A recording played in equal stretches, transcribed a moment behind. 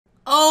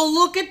Oh,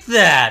 look at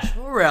that!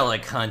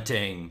 Relic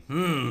hunting.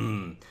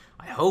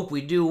 I hope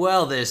we do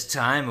well this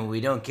time and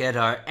we don't get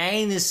our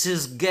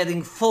anuses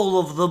getting full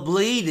of the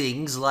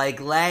bleedings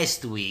like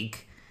last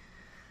week.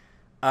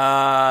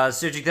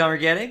 Searching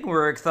Tomergetting,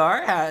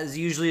 Rurikthar has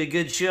usually a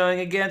good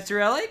showing against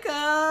Relik.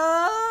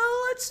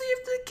 Let's see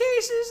if the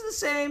case is the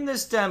same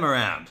this time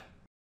around.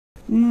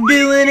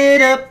 Doing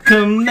it up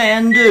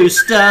Commander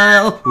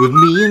style with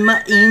me and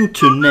my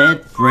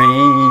internet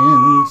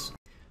friends.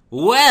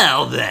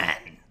 Well then,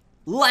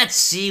 let's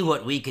see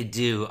what we could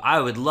do. I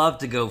would love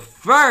to go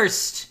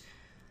first.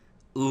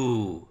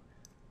 Ooh,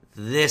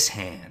 this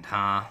hand,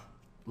 huh?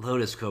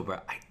 Lotus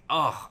Cobra.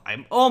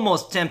 I'm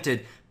almost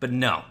tempted, but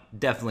no,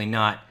 definitely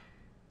not.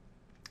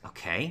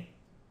 Okay.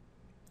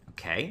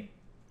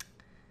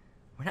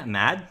 We're not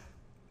mad.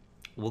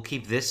 We'll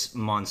keep this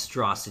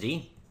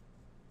monstrosity.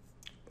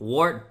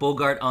 Wort,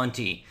 Boggart,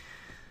 Auntie.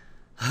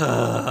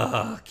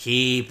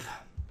 Keep.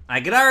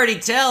 I can already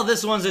tell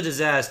this one's a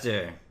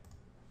disaster.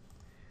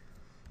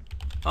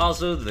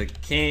 Also, the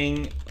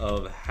king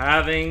of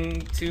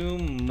having to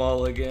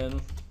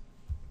mulligan.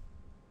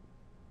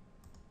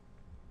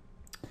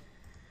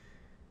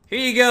 Here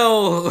you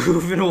go,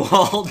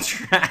 Hoovenwald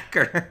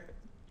Tracker.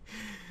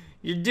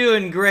 You're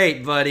doing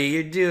great, buddy.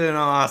 You're doing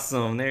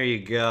awesome. There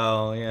you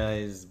go. Yeah,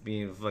 he's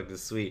being fucking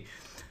sweet.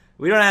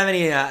 We don't have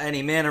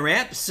any mana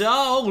ramp,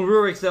 so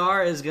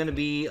Rurikthar is going to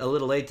be a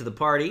little late to the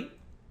party.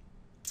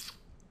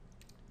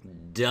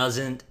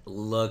 Doesn't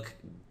look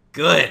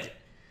good.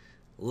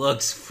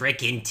 Looks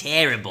freaking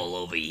terrible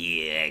over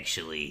here,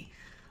 actually.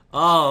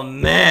 Oh,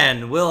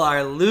 man. Will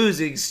our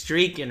losing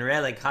streak in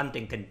relic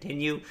hunting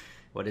continue?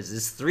 What is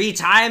this, 3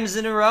 times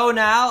in a row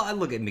now? I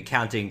look at me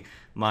counting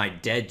my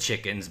dead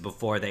chickens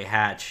before they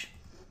hatch.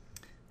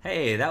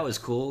 Hey, that was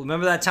cool.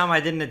 Remember that time I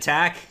didn't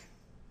attack?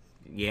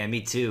 Yeah,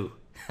 me too.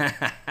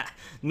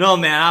 No,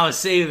 man, I was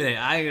saving it.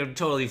 I could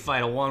totally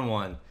fight a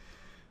 1-1.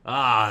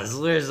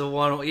 Where's the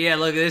 1-1? Yeah,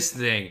 look at this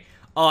thing.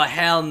 Oh,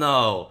 hell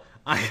no.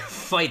 I can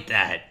fight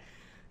that.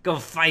 Go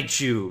fight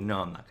you. No,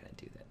 I'm not going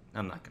to do that.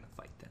 I'm not going to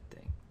fight that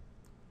thing.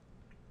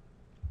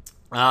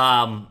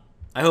 I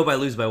hope I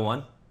lose by 1.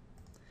 It'd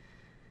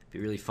be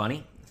really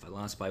funny if I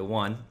lost by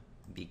 1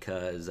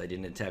 because I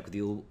didn't attack with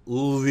the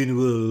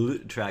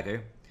Ulvinwald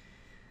tracker.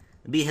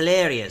 It'd be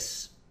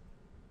hilarious.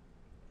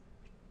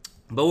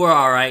 But we're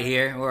alright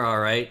here. We're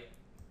alright.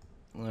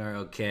 We're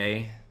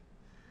okay.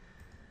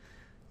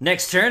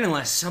 Next turn,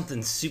 unless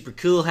something super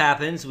cool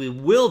happens, we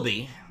will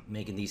be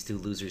making these 2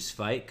 losers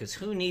fight, because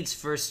who needs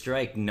first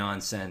strike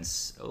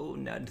nonsense? Oh,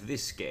 not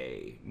this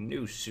guy.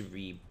 No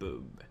siree,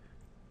 boob.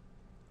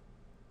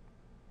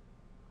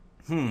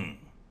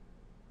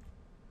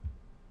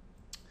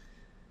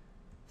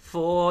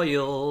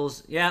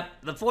 Foils. Yep,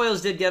 the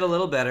foils did get a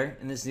little better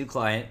in this new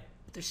client,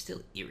 but they're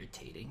still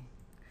irritating.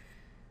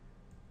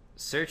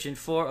 Searching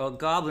for a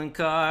goblin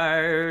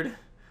card.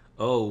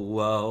 Oh,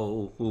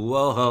 whoa,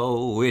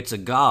 whoa, it's a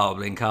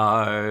goblin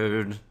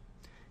card.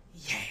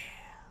 Yeah.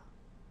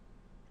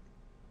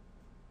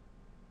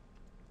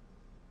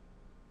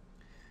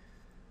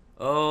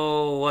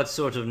 Oh, what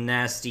sort of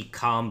nasty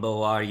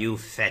combo are you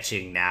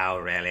fetching now,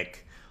 Relik?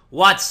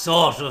 What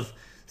sort of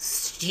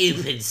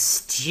stupid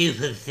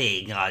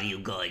thing are you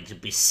going to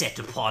beset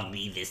upon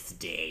me this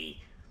day?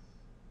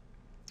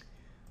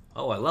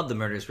 Oh, I love the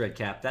Murderous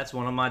Redcap. That's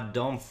one of my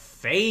dumb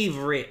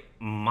favorite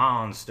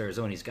monsters.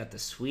 Oh, and he's got the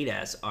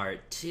sweet-ass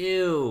art,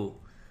 too.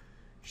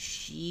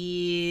 Shit.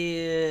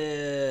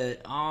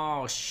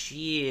 Oh,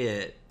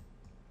 shit.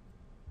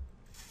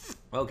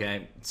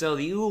 Okay, so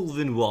the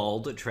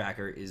Ulvenwald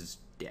tracker is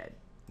dead.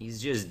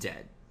 He's just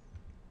dead.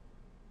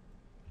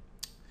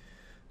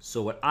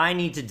 So what I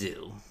need to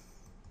do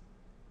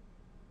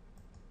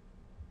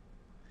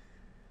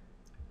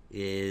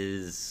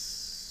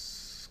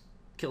is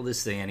kill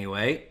this thing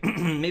anyway.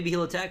 Maybe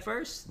he'll attack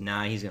first?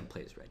 Nah, he's gonna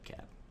play his red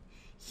cap.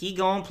 He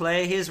gonna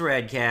play his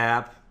red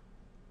cap.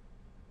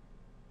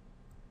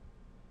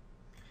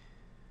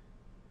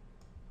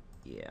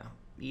 Yeah,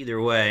 either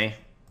way.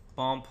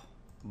 Bump,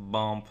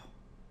 bump,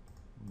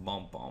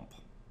 bump, bump.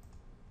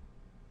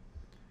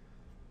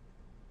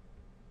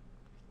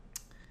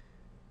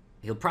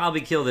 He'll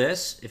probably kill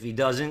this. If he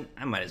doesn't,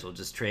 I might as well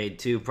just trade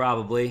too,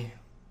 probably.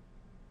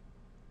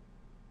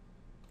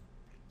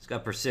 He's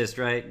got persist,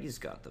 right? He's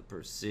got the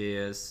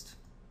persist.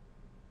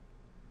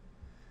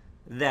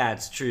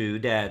 That's true,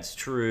 that's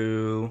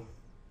true.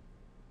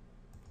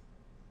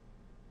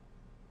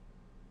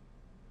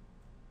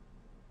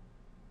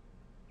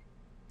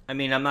 I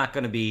mean, I'm not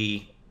going to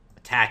be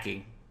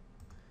attacking.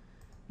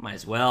 Might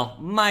as well.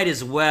 Might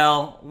as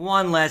well.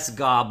 One less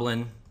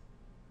goblin.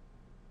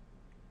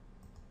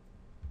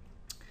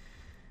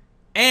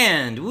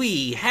 And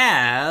we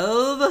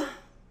have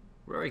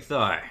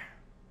Rurikthar.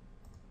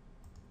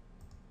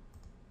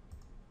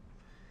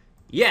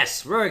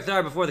 Yes,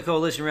 Rurikthar before the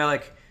Coalition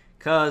Relic,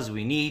 because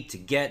we need to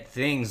get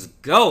things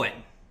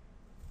going.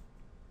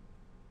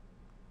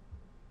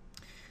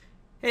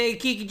 Hey,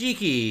 Kiki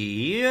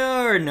Jiki,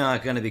 you're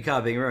not going to be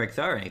copying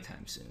Rurikthar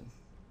anytime soon.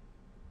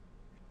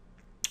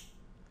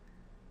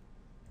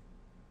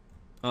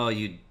 Oh,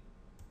 you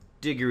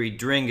diggery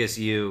dringus,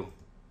 you.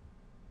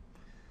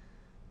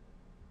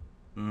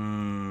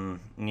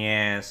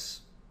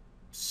 Yes.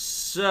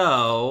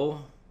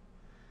 So,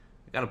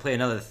 I gotta play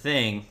another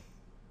thing.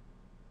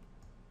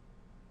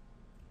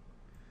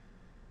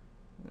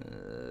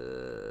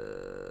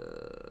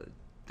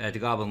 That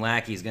Goblin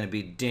Lackey is gonna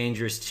be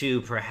dangerous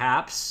too,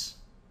 perhaps.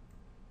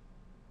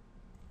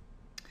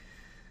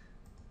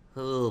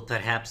 Oh,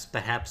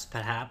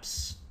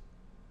 perhaps.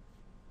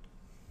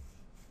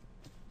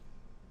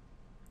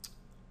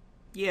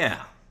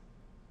 Yeah.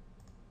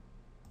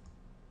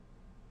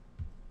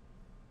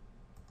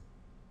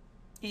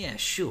 Yeah,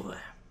 sure.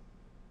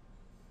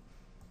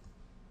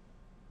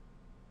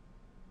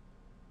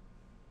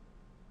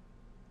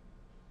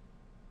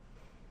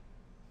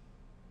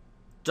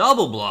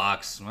 Double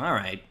blocks?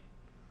 Alright.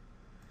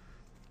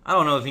 I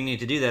don't know if you need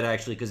to do that,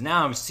 actually, because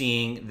now I'm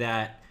seeing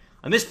that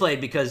I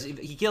misplayed because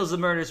he kills the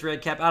Murderous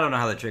Redcap. I don't know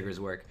how the triggers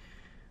work,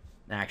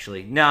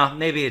 actually. No,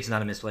 maybe it's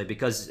not a misplay,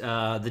 because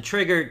the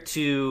trigger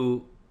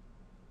to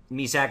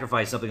me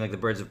sacrifice something like the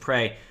Birds of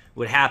Prey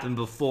would happen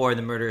before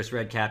the Murderous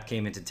Redcap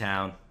came into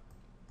town.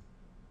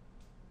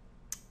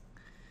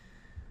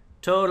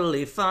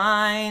 Totally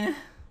fine.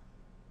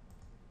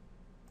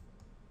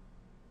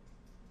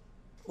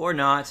 Or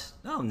not.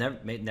 Oh,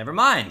 never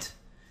mind.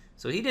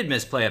 So he did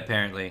misplay,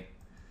 apparently.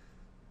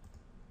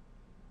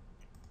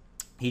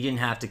 He didn't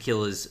have to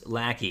kill his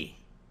lackey.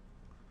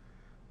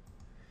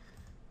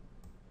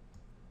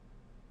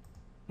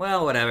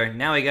 Well, whatever.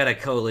 Now we got a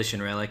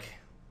Coalition Relic.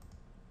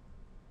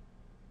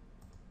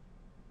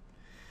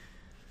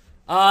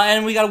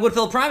 And we got a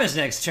Woodfell Primus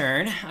next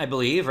turn, I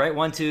believe, right?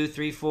 1, 2,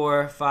 3,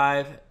 4,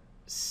 5,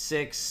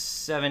 6,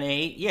 7,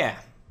 8. Yeah.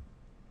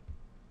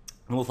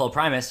 And Woodfell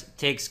Primus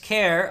takes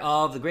care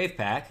of the Grave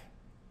Pack.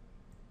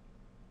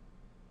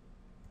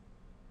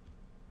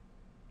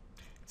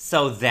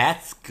 So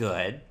that's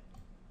good.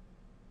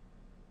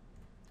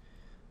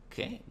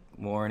 Okay,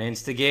 Warren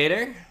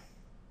Instigator.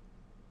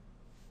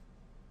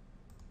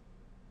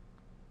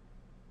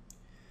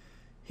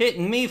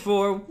 Hitting me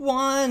for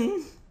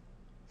 1.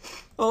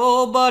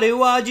 Oh, buddy,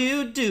 why'd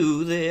you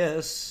do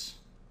this?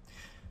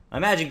 I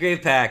imagine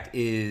Grave Pact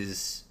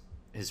is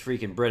his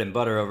freaking bread and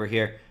butter over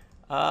here.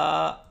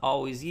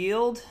 Always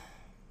yield.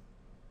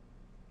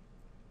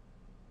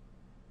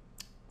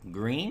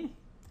 Green.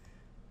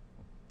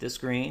 This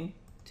green.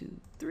 2,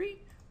 3.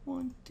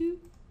 1, 2,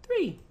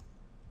 3.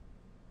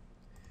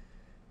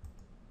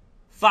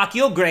 Fuck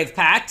you, Grave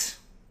Pact.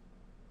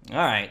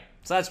 Alright,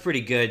 so that's pretty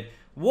good.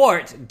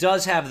 Wort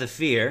does have the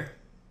fear.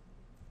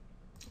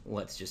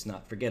 Let's just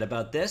not forget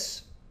about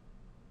this.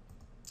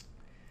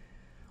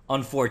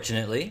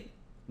 Unfortunately,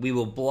 we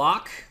will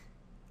block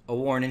a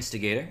Warren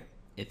Instigator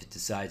if it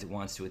decides it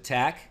wants to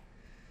attack.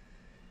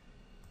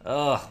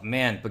 Oh,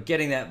 man, but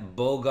getting that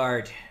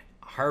Boggart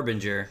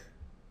Harbinger,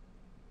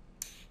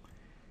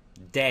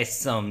 that's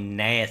some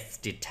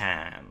nasty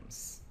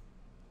times.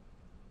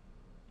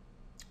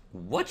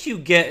 What you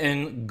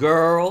getting,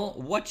 girl?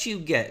 What you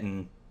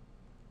getting?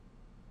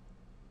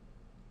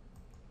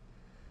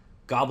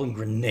 Goblin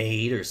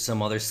Grenade or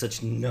some other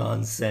such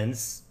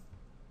nonsense.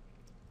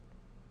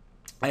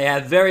 I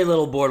have very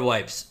little board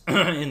wipes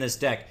in this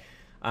deck.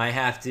 I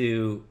have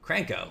to...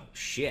 Cranko.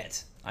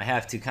 Shit. I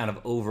have to kind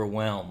of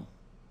overwhelm.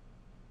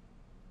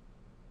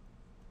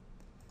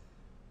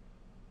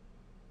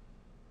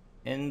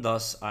 And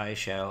thus I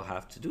shall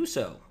have to do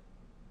so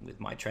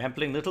with my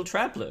trampling little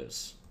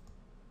tramplers.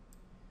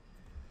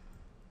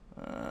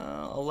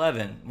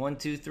 11. 1,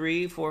 2,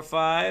 3, 4,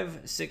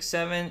 5, 6,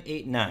 7,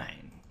 8,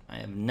 9. I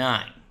have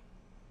 9.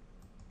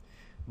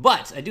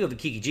 But I do have a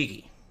Kiki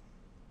Jiki.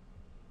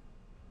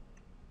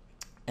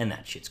 And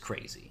that shit's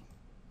crazy.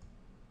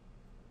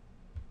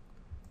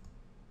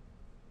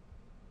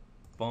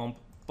 Bump,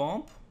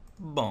 bump,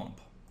 bump.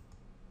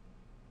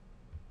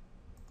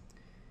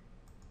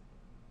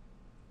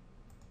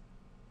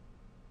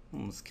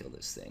 Let's kill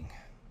this thing.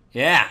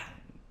 Yeah!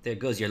 There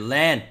goes your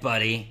land,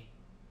 buddy.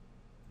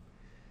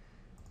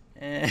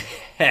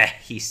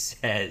 He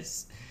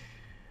says.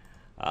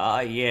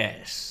 Ah,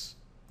 yes.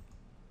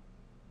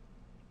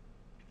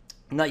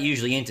 I'm not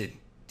usually into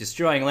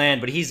destroying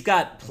land, but he's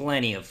got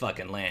plenty of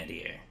fucking land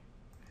here.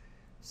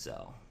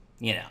 So,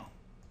 you know.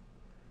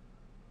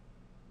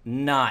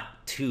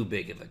 Not too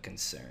big of a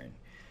concern.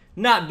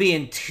 Not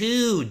being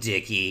too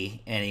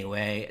dicky,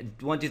 anyway.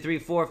 1, 2, 3,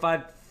 4,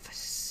 5...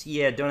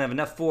 Yeah, don't have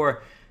enough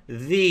for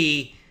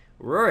the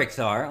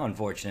Rurikthar,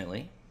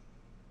 unfortunately.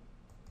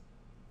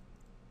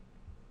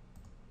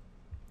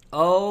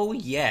 Oh,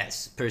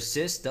 yes.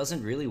 Persist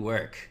doesn't really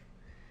work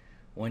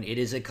when it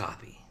is a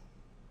copy.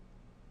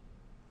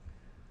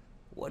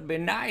 Would be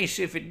nice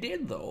if it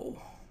did,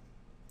 though.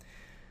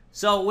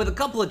 So, with a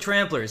couple of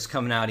Tramplers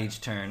coming out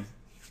each turn,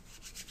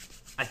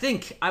 I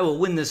think I will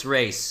win this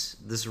race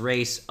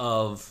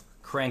of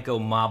Cranko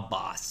Mob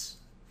Boss.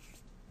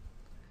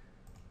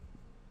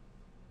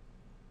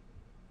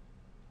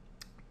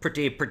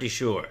 Pretty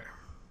sure.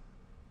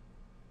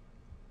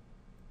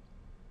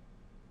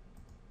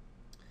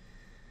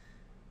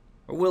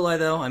 Or will I,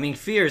 though? I mean,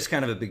 fear is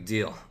kind of a big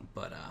deal,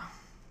 but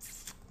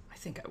I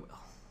think I will.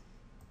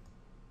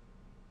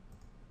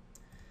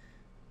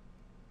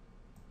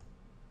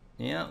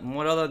 Yeah,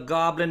 what other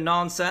goblin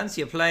nonsense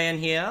you playing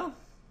here?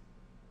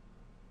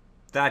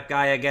 That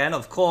guy again,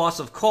 of course,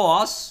 of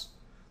course.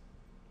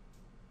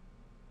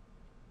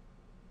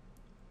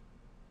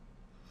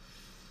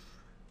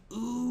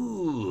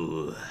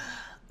 Ooh,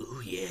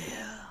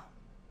 yeah.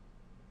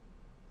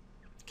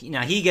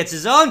 Now he gets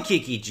his own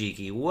Kiki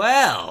Jiki.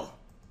 Well,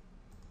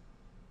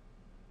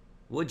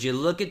 would you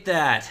look at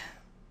that?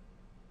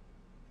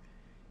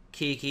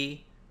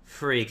 Kiki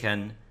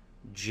freaking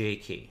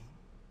Jiki.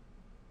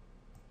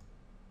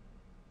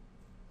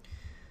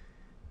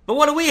 But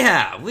what do we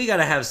have? We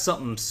gotta have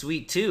something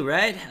sweet too,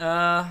 right?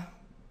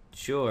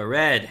 Sure,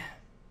 red.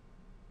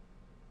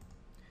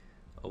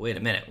 Oh, wait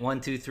a minute.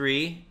 1, 2,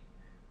 3,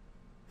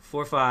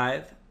 4,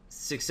 5,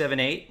 6, 7,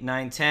 8,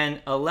 9,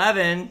 10,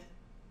 11.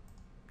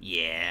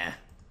 Yeah.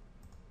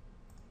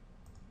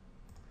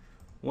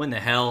 When the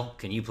hell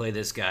can you play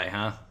this guy,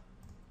 huh?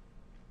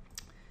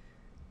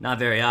 Not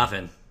very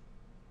often.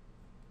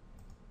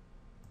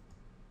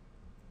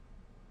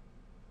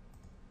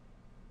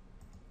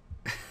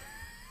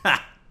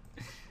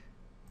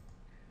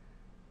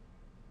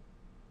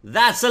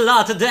 That's a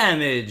lot of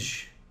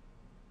damage.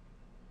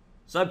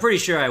 So I'm pretty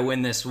sure I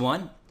win this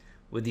one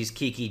with these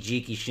Kiki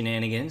Jiki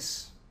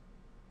shenanigans.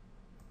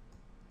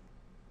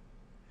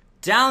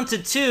 Down to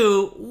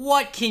 2,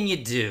 what can you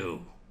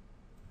do?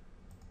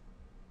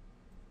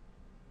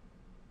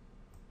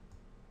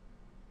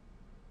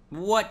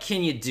 What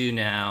can you do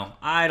now?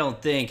 I don't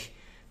think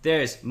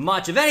there's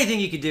much of anything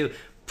you could do.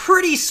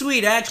 Pretty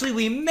sweet, actually.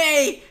 We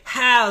may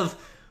have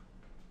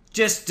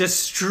just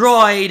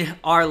destroyed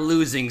our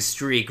losing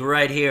streak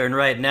right here and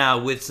right now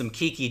with some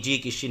Kiki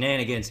Jiki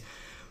shenanigans.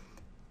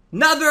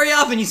 Not very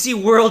often you see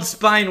World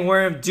Spine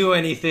Worm do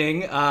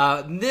anything.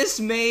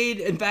 This made,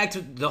 in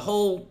fact, the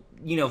whole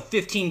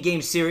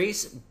 15-game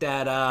series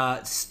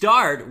that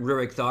starred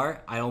Relik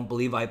Thar. I don't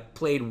believe I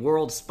played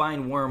World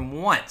Spine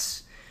Worm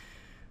once.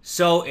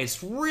 So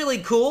it's really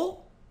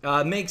cool.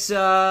 Makes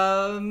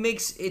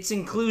its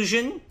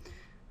inclusion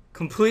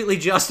completely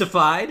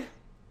justified.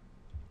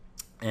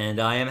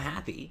 And I am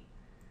happy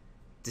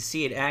to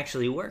see it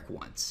actually work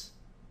once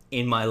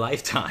in my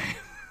lifetime.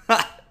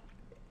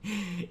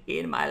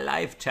 In my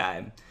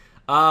lifetime.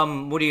 What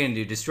are you going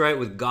to do? Destroy it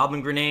with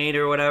Goblin Grenade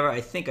or whatever?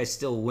 I think I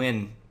still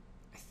win.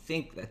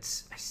 I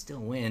still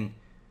win.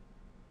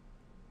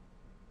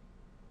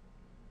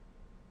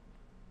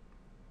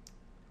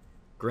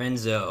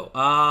 Grenzo.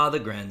 The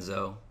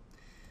Grenzo.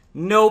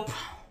 Nope.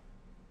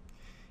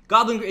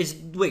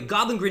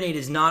 Goblin Grenade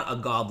is not a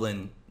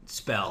Goblin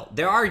spell.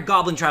 There are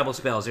Goblin tribal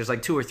spells. There's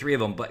like 2 or 3 of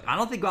them, but I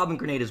don't think Goblin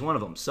Grenade is one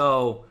of them.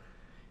 So,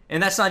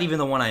 and that's not even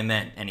the one I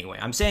meant anyway.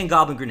 I'm saying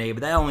Goblin Grenade,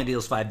 but that only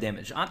deals 5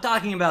 damage. I'm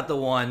talking about the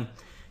one.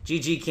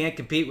 GG can't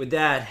compete with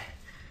that.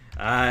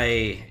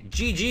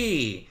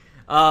 GG.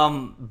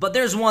 But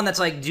there's one that's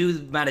like do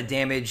the amount of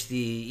damage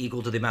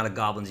equal to the amount of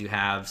goblins you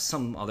have.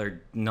 Some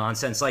other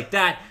nonsense like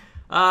that.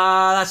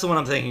 That's the one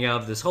I'm thinking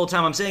of. This whole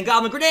time I'm saying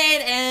Goblin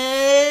Grenade,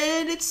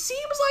 and it seems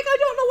like I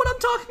don't know what I'm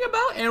talking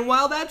about. And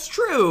while that's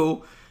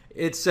true,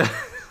 it's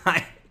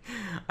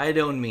I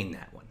don't mean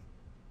that one.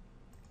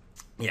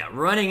 Yeah,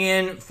 running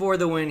in for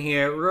the win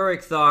here.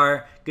 Relik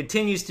Thar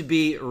continues to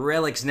be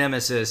Relik's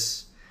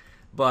nemesis,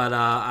 but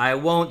I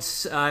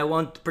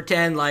won't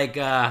pretend like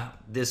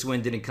this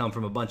win didn't come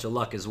from a bunch of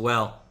luck as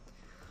well.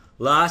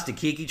 Lost to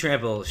Kiki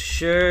Trample,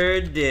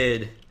 sure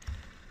did.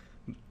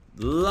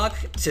 Luck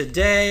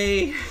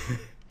today,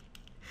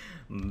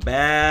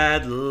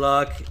 bad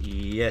luck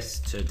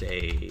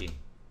yesterday.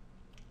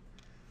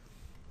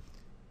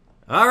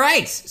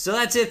 Alright, so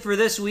that's it for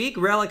this week,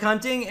 Relic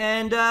Hunting,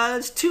 and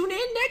let's tune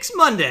in next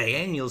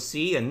Monday, and you'll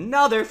see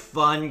another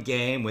fun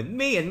game with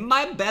me and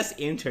my best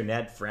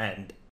internet friend.